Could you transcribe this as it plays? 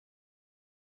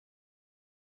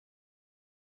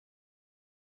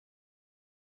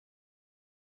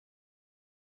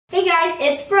Hey guys,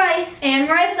 it's Bryce and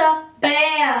Marissa.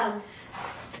 Bam!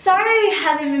 Sorry we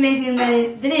haven't been making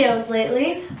many videos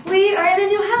lately. We are in a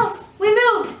new house. We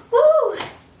moved. Woo!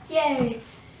 Yay!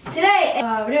 Today,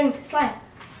 we're doing slime.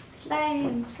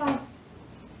 Slime.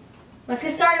 Let's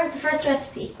get started with the first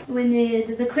recipe. We need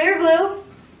the clear glue,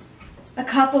 a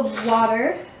cup of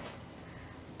water,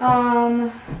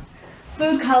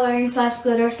 food coloring /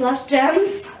 glitter /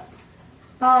 gems,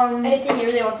 Anything you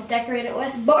really want to decorate it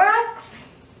with? borax,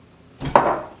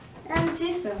 and a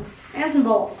teaspoon, and some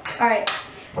bowls. Alright,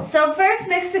 so first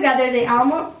mix together the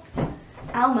Elmer's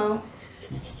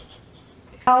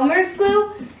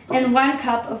glue and 1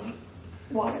 cup of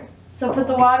water. So put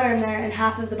the water in there and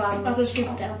half of the bottom. I'll just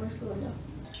drink the Elmer's glue now.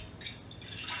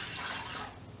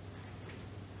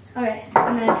 Okay,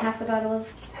 and then half the bottle of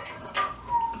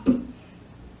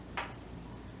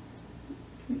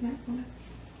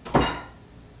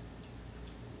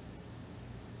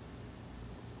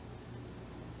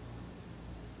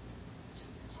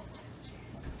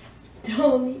Still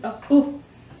only. Oh, ooh.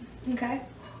 Okay.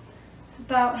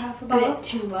 About half a bottle. bit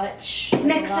too much.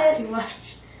 Mix a lot it. Too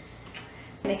much.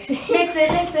 Mix it. Mix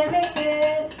it, mix it, mix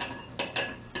it.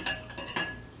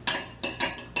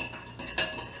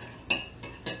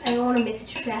 I don't want to mix it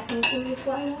too fast. I'm going to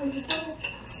fly on the bowl.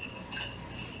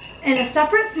 In a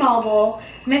separate small bowl,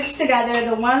 mix together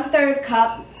the 1/3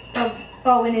 cup of,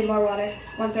 we need more water.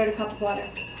 1/3 cup of water.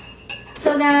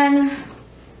 So then,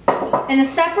 in a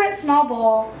separate small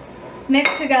bowl,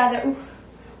 mix together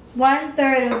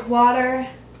 1/3 of water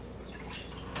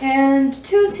and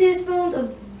 2 teaspoons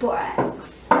of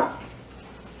borax.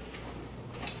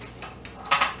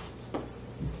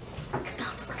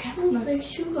 It looks like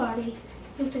sugar. It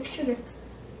looks like sugar.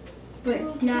 But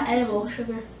it's not edible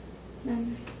sugar.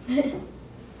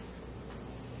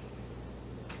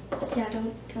 Yeah,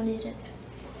 don't eat it.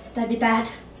 That'd be bad.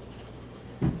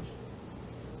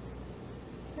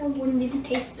 That wouldn't even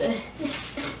taste good.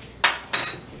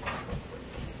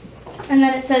 And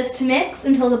then it says to mix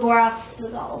until the borax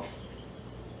dissolves.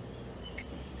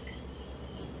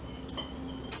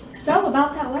 So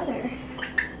about that weather.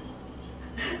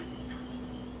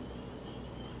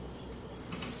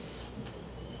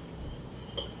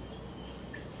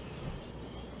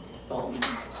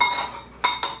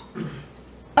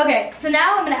 Okay, so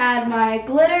now I'm gonna add my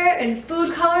glitter and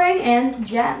food coloring and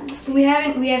gems. We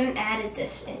haven't added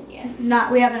this in yet.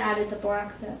 We haven't added the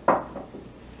borax yet.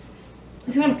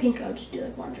 If you want a pink, I'll just do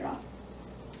like 1 drop.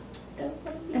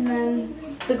 And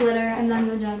then the glitter and then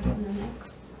the gems in the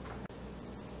mix.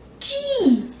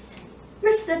 Jeez!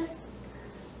 Marissa, that's...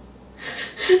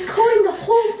 She's coating the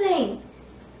whole thing.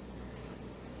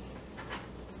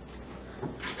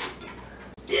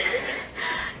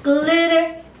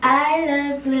 Glitter, I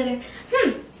love glitter.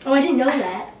 Oh, I didn't know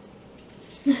that.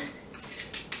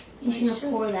 You should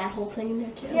pour that whole thing in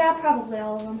there too. Yeah, probably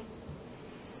all of them.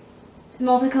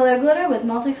 Multicolored glitter with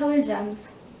multicolored gems.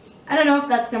 I don't know if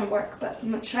that's gonna work, but I'm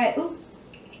gonna try it. Ooh.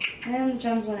 And the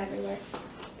gems went everywhere.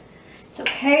 It's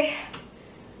okay.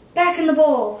 Back in the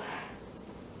bowl.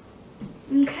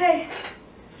 Okay.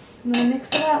 I'm gonna mix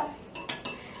it up.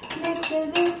 Mix it,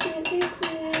 mix it, mix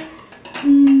it.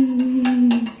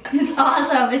 It's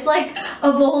awesome. It's like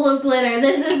a bowl of glitter.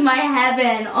 This is my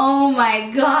heaven. Oh my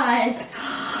gosh.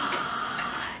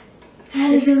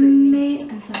 That is amazing.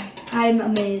 I'm sorry. I'm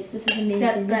amazed. This is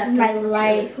amazing. This is my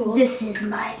life. Really cool. This is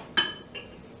my...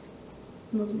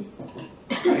 That was me.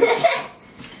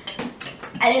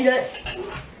 I didn't do it.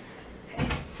 Okay.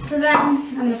 So then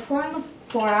I'm going to pour in the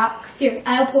borax. Here,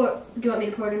 I'll pour. Do you want me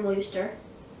to pour it in while you stir?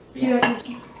 Yeah.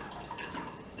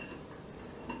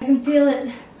 I can feel it.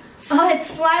 Oh, it's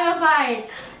slimified.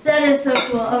 That is so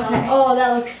cool. Okay. Oh,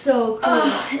 that looks so cool.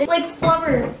 Oh, it's like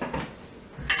Flubber.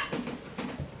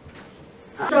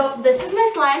 So this is my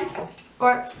slime,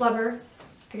 or Flubber.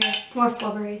 I guess it's more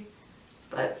flubbery,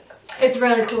 but it's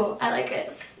really cool. I like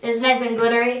it. It's nice and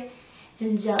glittery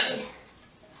and jelly.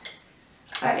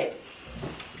 All right.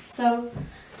 So,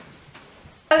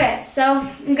 okay. So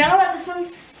I'm gonna let this one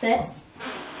sit.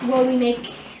 Will we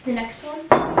make the next one?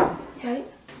 Right.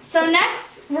 So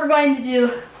next we're going to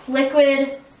do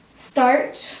liquid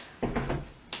starch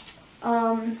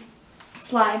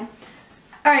slime.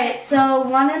 All right. So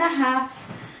 1.5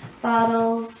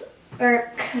 bottles,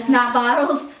 or not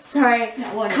bottles. Sorry,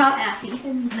 Not 1.5 cups.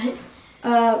 even, but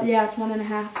Yeah, it's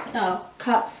 1.5 oh,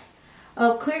 cups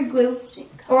of clear glue,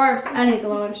 or any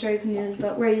glue I'm sure you can use,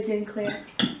 but we're using clear.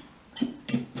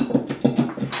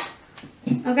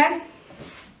 Okay?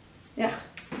 Yeah.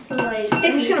 so like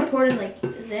I'm just gonna pour it in like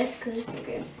this because it's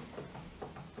good.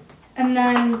 And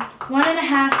then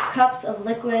 1.5 cups of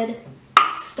liquid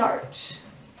starch.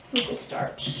 We can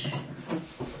start.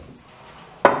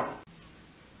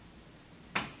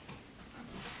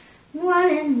 One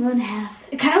and 1/2.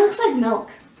 It kind of looks like milk.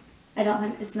 I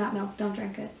don't. It's not milk. Don't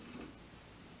drink it.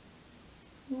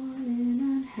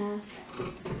 1 1/2.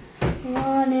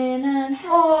 1 1/2.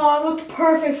 Oh, I looked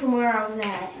perfect from where I was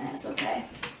at. That's okay.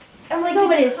 I'm like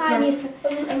Nobody's the tiniest.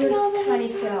 I'm the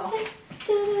tiniest girl.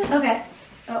 Okay.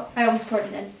 Oh, I almost poured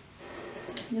it in.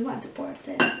 You want to pour it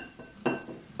in.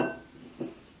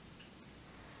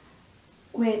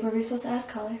 Wait, were we supposed to add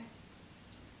color?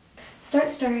 Start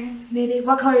stirring, maybe.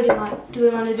 What color do you want? Do we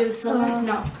want to do silver?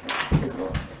 No. It's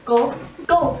gold. Gold?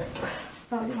 Gold!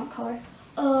 Oh, do you want color?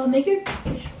 Make your.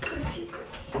 Put a few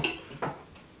green.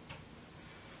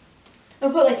 I'll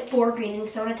put like 4 green in,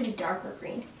 so I want it to be darker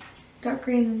green. Dark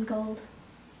green and gold.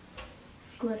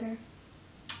 Glitter.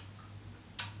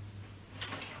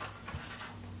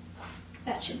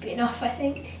 That should be enough, I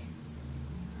think.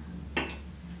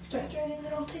 Start turning,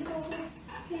 then I'll take over.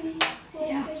 Maybe.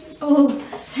 Yeah. Oh,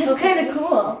 that's kind of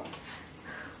cool.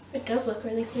 It does look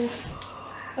really cool.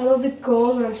 I love the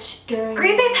gold when I'm stirring.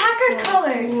 Green Bay Packers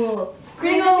colors. Cool.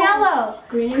 Green and yellow.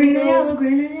 Green and yellow.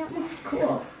 Green and yellow. Looks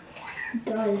cool. It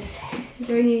does. It's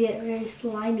starting to get very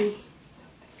slimy.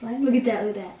 Slimy. Look at that.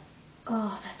 Look at that.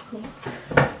 Oh, that's cool.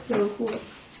 So cool.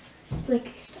 It's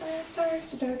like star.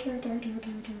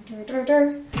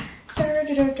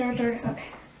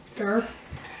 Okay.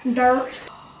 Dark.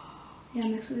 Yeah,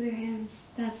 mix it with your hands.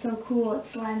 That's so cool. It's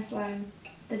slime.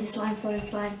 That is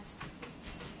slime.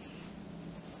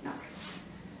 No.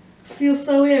 Feels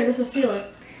so weird. Doesn't feel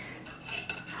it.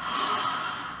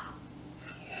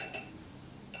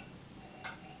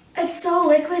 It's so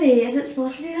liquidy. Is it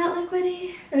supposed to be that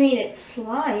liquidy? I mean, it's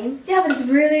slime. Yeah, but it's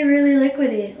really, really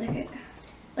liquidy.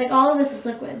 Like all of this is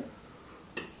liquid.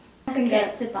 Okay.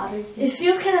 Guts, it bothers me. It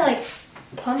feels kind of like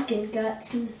pumpkin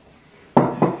guts. And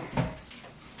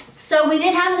So we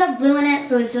didn't have enough glue in it,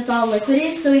 so it's just all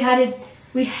liquidy. So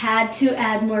we had to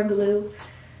add more glue.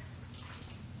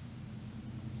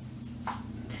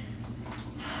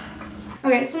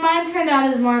 Okay, so mine turned out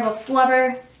as more of a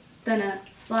flubber than a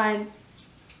slime.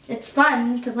 It's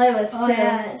fun to play with oh too.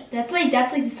 yeah, that's like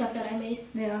the stuff that I made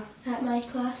Yeah. at my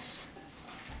class.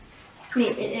 I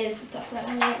mean, it is the stuff that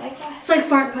I made at my class. It's like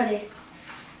fart putty.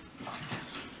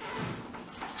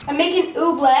 I'm making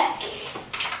oobleck,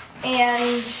 and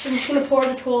I'm just gonna pour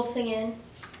this whole thing in.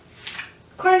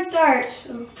 Cornstarch.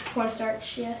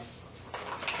 Cornstarch, yes.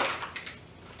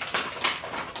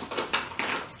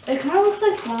 It kind of looks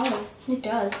like flour. It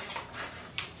does.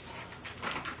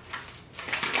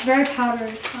 Very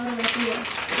powdery everywhere.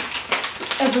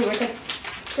 Everywhere.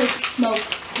 It's like smoke.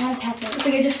 I want to touch It's it.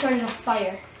 like I just started a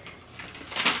fire.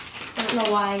 I don't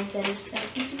know why that is.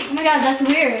 Oh my god, that's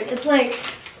weird. It's like,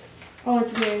 oh,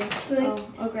 it's weird. It's like,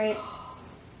 oh, great.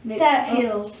 Maybe, that oh,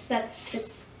 feels.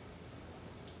 It's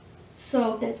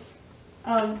so. It's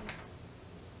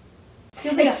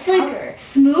Feels like it's a like powder.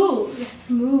 smooth. It's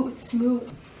smooth.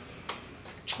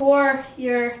 Pour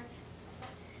your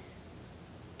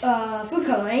food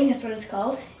coloring. That's what it's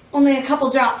called. Only a couple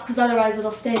drops, because otherwise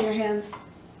it'll stay in your hands.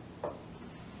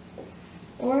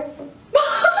 Or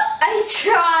I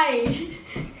tried.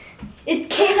 It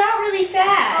came out really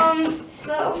fast.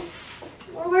 so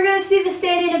we're gonna see the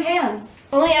staining of hands.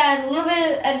 Only add a little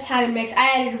bit at a time and mix. I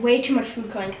added way too much food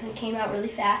coloring because it came out really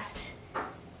fast.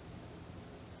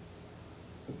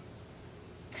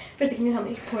 First, can you help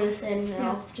me pour this in? And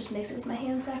I'll just mix it with my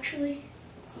hands, actually.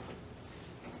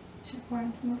 Should I pour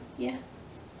in some more? Yeah.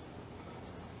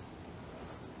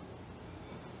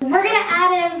 We're gonna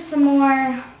add in some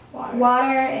more Water. water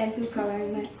and food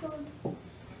coloring mix.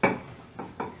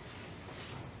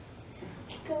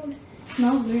 Keep going. It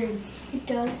smells weird. It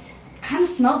does. It kind of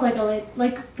smells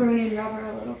like burning rubber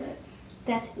a little bit.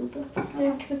 That's Oobleck.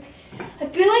 I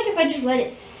feel like if I just let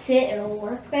it sit, it'll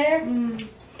work better.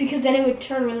 Because then it would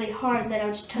turn really hard, and then I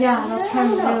would just touch it. Yeah, it'll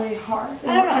turn really hard.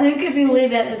 I don't know. I think if you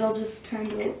leave it, it'll just turn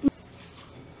to it.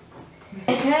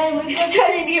 Okay, we've It's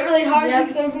starting to get really hard Yep.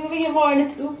 because I'm moving it more, and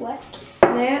it's Oobleck.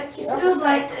 That's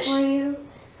Oobleck for you.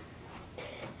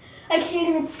 I can't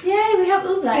even Yay, we have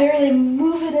Oobleck. barely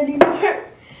move it anymore.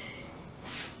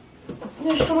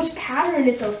 There's so much powder in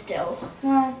it though still.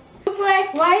 Well,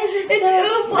 Oobleck. why is it It's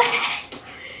so... Oobleck.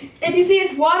 And you see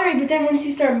it's watery, but then once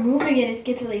you start moving it, it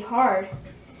gets really hard.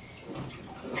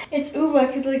 It's Oobleck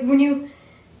because like when you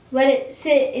let it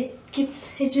sit, it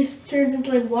just turns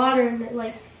into like water and it,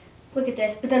 like, look at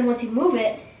this. But then once you move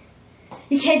it,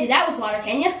 you can't do that with water,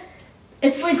 can you?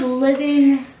 It's like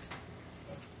living...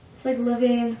 It's like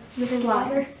living With slime.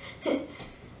 water.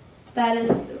 That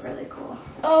is really cool.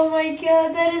 Oh my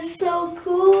god, that is so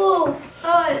cool.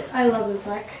 Oh, I love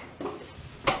Oobleck.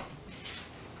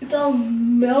 It's all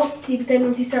melty, but then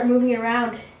once you start moving it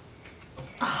around,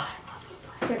 Oh,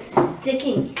 it starts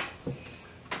sticking.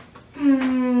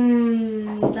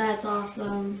 That's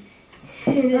awesome.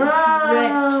 And it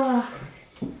drips.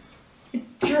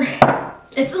 It drips.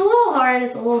 It's a little hard.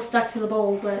 It's a little stuck to the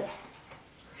bowl, but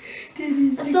so.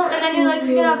 And then you like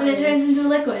pick it up, and it turns into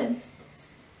liquid.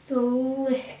 It's a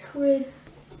liquid.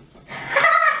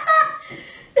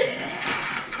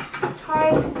 It's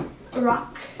hard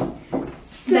rock.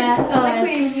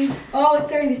 Oh, it's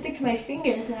starting to stick to my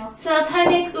fingers now. So that's how I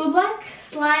make Oobleck,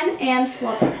 slime, and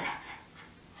flubber.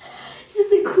 This is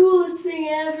the coolest thing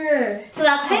ever. So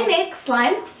that's how you make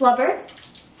slime, flubber,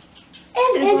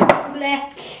 and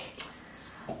Oobleck.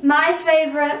 My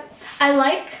favorite, I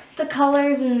like the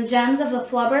colors and the gems of the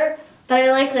flubber, but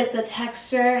I like the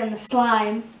texture and the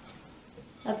slime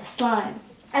of the slime.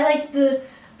 I like the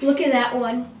look of that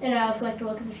one, and I also like the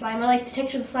look of the slime. I like the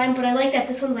texture of the slime, but I like that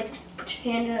this one's like, put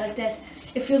your hand in it like this.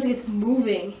 It feels like it's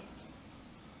moving.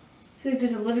 I feel like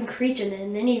there's a living creature in it,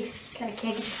 and then you kind of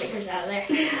can't get your fingers out of there.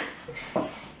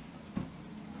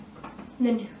 And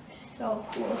then, so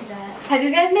cool, look at that. Have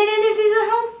you guys made any of these at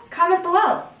home? Comment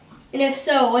below. And if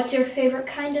so, what's your favorite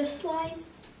kind of slime?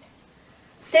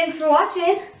 Thanks for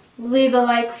watching. Leave a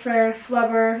like for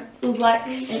Flubber, Oobleck,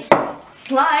 and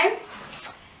slime.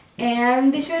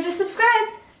 And be sure to subscribe.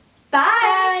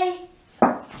 Bye! Bye.